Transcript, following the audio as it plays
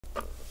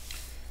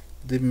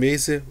The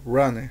Maze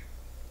Runner.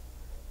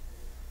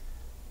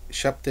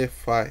 Chapter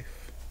 5.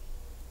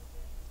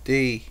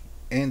 They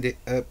ended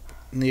up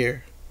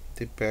near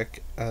the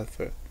back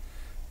of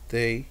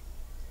their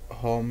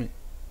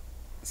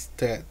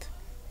homestead.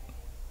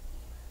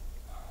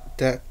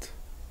 That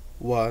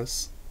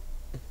was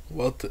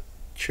what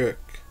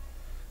Chuck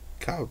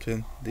called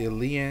the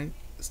Lion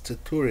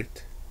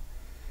Institute,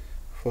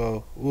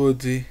 for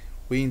woody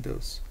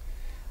windows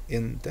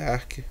and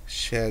dark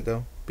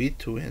shadow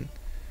between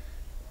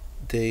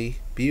the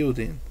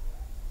building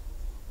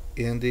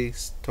and the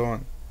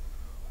stone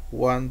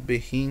one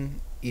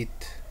behind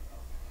it.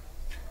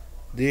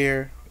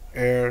 "There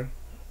are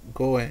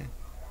going?"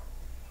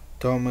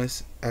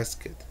 Thomas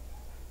asked.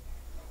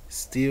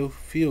 Still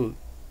filled.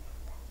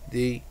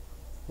 They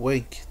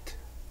winked.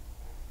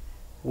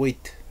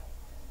 "Wait,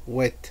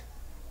 wait,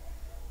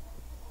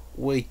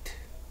 wait,"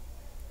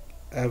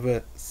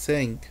 Eva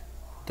sang.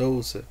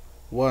 "Those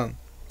one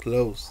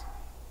close.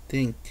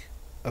 Think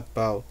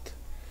about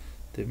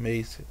the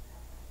maze,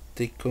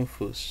 the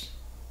confusion,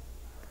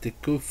 the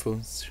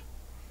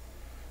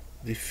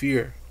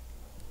fear."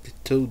 He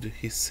told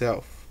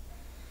himself,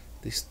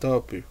 "The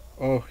stop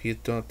or he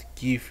don't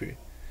give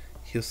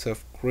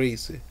himself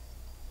crazy,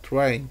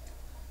 trying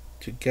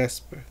to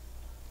gasp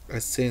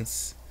a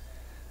sense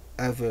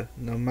of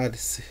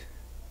normalcy."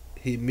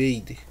 He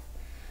made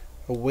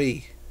a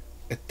way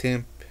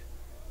attempt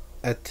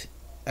at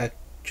a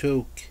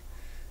joke.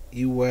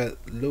 "You were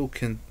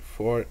looking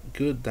for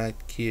good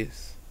night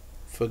kiss.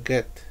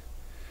 Forget."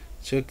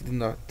 Chuck did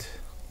not.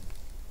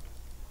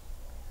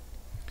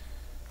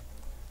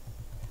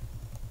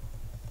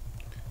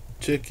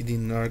 Chuck did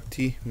not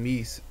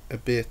miss a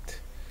bit.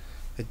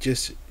 I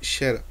just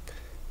shut up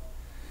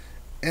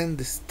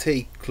and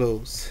stay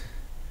close.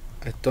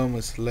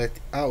 Thomas let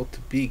out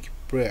a big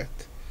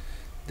breath.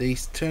 They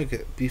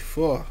struggled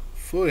before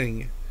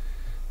falling.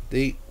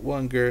 The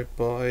younger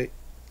boy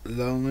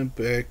leaned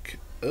back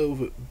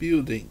over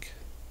building.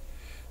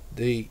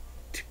 The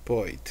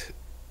deployed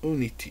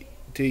unity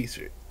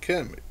Daisy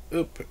came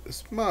up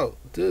small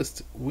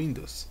dust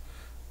windows,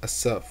 a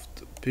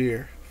soft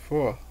bare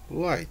for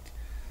light,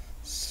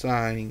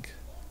 sighing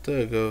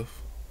dug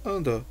off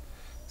under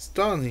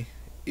stony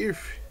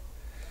earth.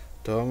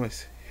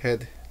 Thomas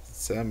had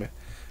some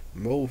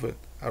moved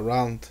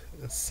around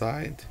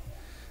inside.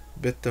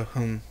 "Better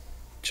hum,"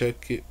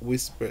 Chuck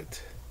whispered.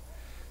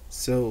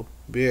 "So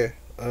bare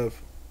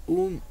of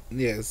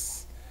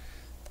onions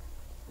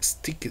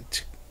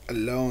sticked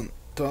along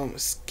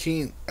Tom's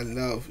skin. I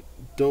love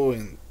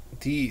doing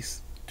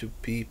this to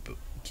people.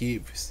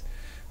 Gives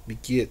me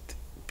get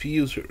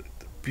buzzed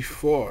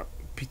before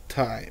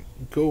bedtime.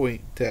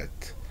 Going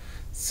that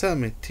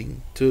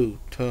something to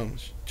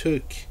Tom's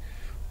Chuck.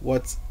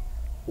 What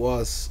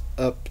was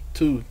up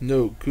to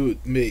no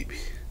good maybe.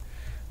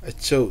 I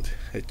thought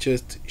I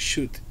just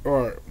shoot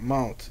or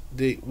mount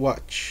the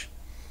watch."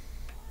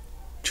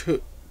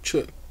 Chuck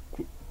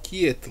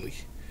quietly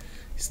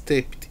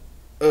stepped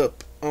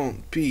up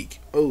on big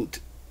old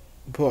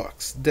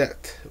box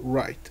that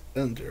right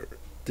under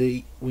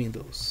the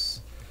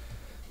windows.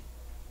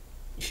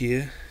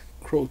 Here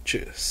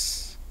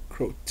crouched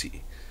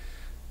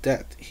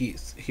that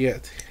his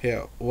head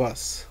hair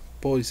was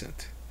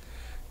poisoned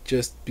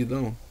just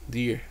below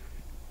their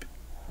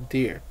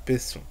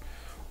piston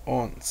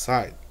on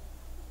side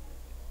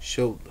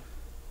shoulder.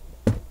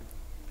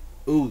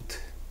 Would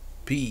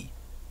be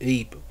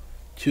able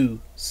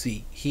to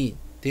see him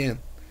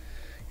then.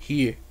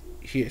 He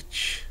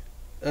hitched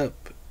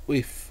up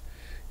with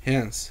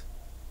hands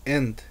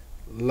and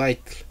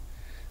lightly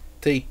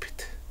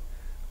taped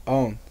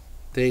on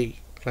the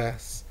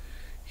glass.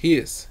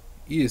 "His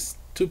is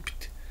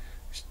stupid,"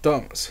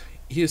 Thomas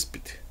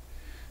hissed.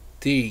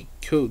 "They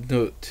could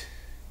not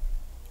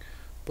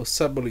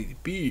possibly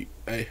be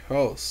a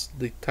house."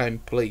 The time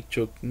play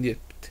Chuck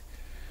nipped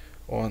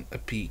on a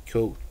P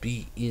code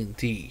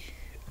B&D.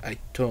 "I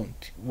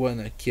don't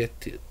wanna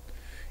get it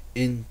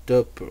in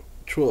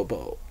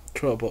trouble.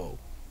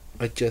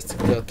 I just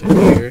got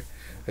here."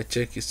 A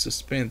check is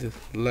suspended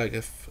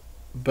like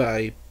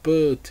by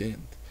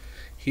button.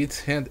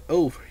 His hand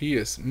over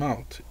his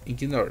mouth,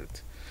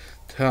 ignored.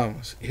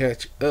 Thomas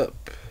hitched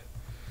up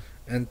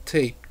and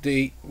taped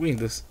the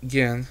windows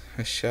again.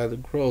 A shadow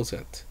grows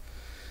at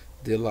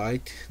the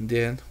light,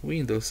 then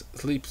windows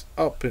slips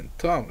open.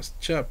 Thomas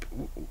jumped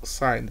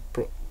side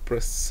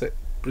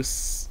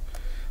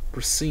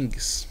pressing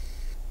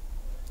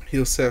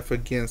himself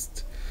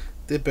against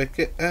the back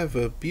of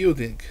a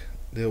building.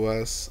 There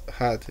was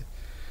had the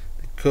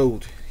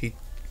code.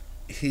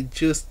 He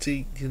just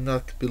did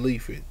not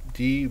believe it.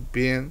 The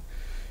band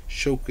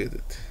shook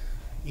it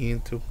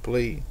into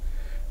play.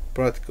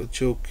 Practical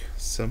joke,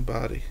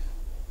 somebody.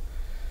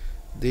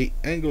 The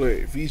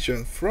angular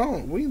vision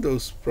from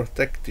Windows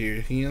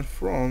protected him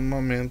from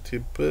moment,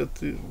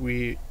 but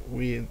we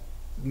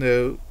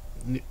know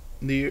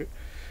near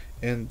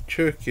and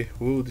Turkey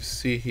would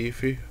see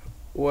if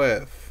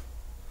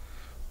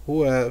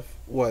whoever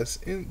was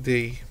in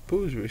the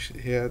bush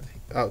head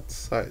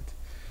outside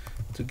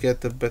to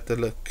get a better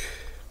look.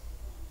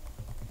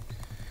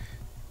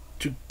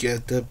 to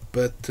get a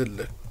better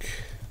look.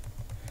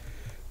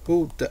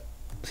 Who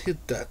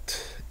hit that?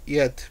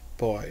 Yet,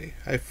 boy,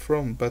 I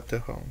from better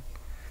home.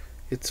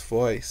 Its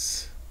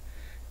voice,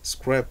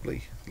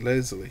 scrappily,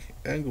 lazily,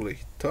 angrily,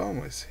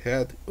 Thomas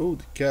had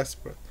old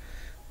Caspar.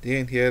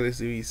 Then Harry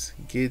Louise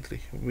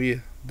gaily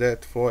with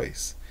that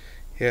voice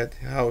had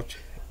out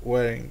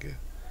wearing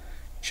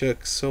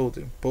Chuck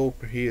Soden,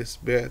 Pope his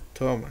bed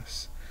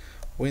Thomas,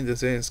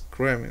 windows and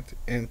screamed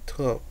and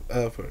top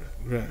over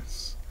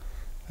grunts.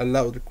 A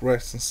loud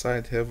grass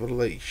inside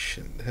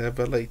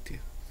revelated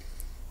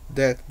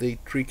that they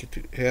tricked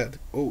had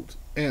old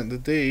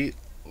and they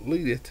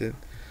leaded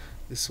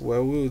this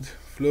wildwood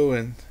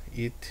flowing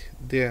it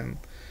then.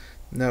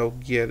 Now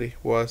Gary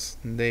was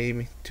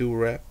named to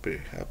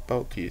rapper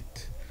about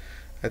it.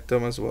 A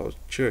Thomas was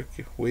Chuck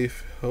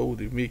with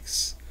holy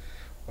mix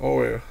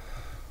oil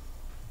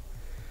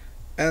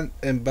and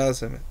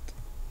embezzlement.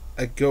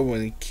 A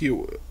going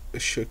kill a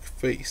shook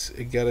face,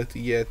 a Garrett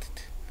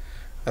yet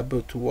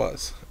about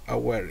was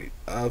aware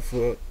of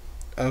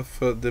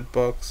the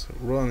box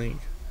running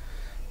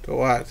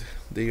toward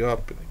the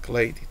open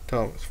glade.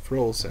 Thomas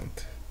frozen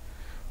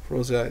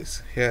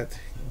eyes had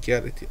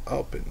Garrett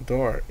open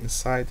door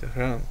inside the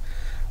room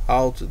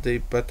out the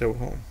better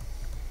room.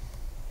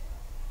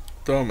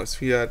 Thomas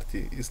feared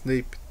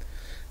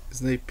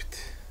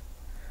sniped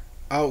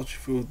out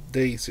through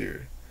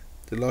daisier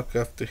the lock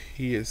after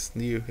his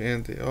new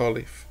and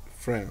olive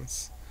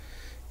friends.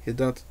 He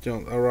don't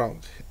jump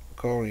around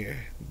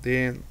corner.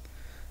 Then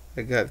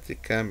I got the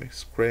came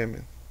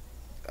screaming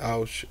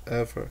out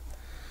ever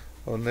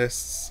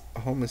honest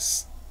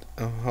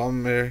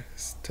Homer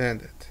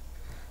standard.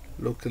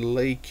 Look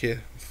like a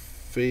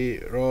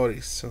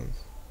Ferrarison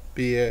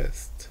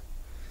beast.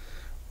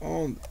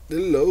 On the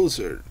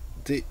loser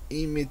the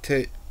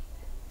immediately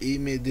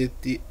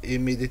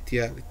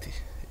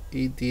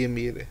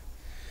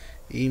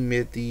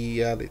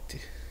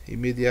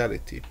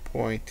immediately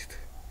pointed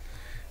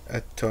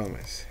at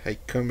Thomas. I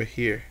come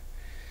here,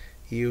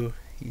 you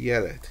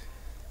yelled.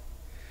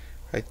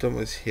 I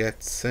Thomas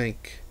had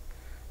sank.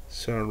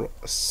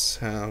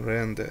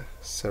 Surrender.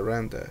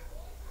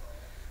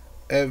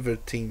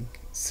 Everything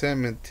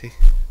seemed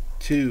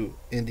to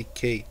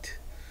indicate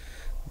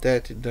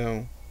that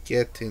don't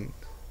get in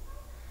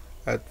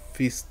at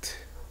the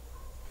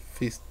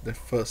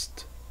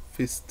first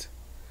fist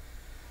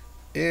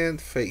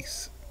and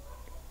face.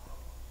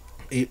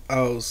 It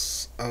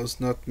was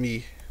not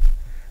me.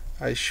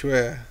 I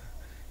swear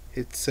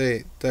it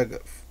said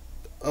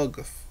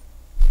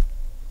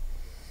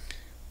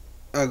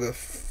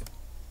Agatha.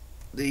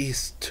 They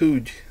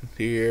stood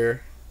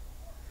there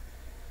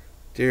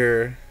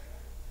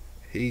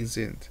he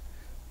isn't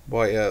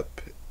boy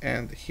up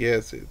and he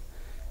has it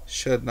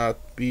should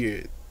not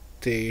be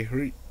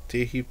terrified.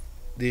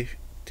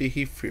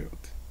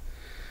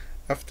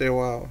 After a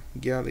while,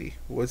 Gally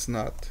was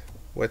not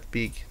what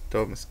big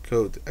Thomas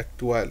could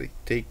actually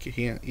take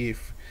him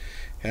if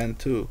and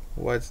two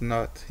was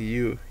not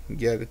you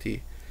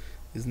Gally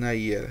is not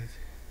yet.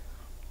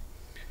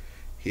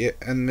 He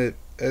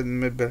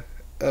admitted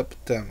up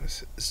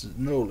Thomas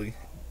slowly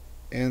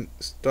and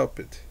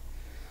stopped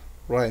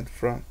right in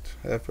front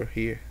over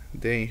here.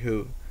 Then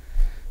who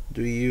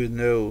do you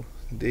know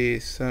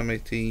there's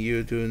something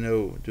you do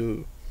know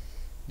do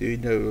you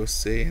know or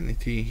say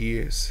anything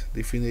here's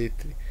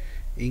definitely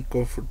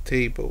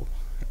uncomfortable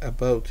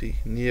about it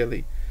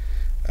nearly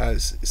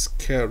as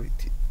scary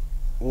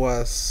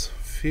was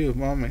few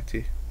moments.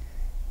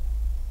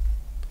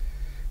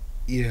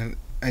 Yeah,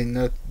 I'm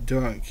not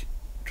drunk.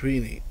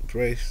 Trini,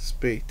 dry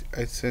spade,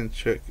 I sent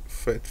Chuck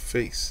fat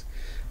face,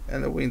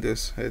 and the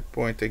windows had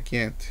point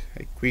again.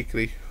 I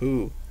quickly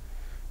who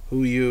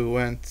you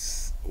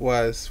once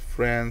was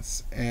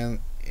friends and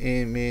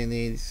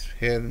enemies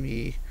had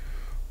me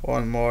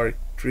on more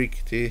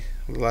tricky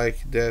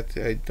like that.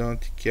 I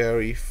don't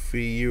care if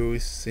you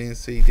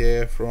since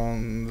they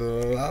from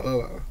la la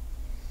la.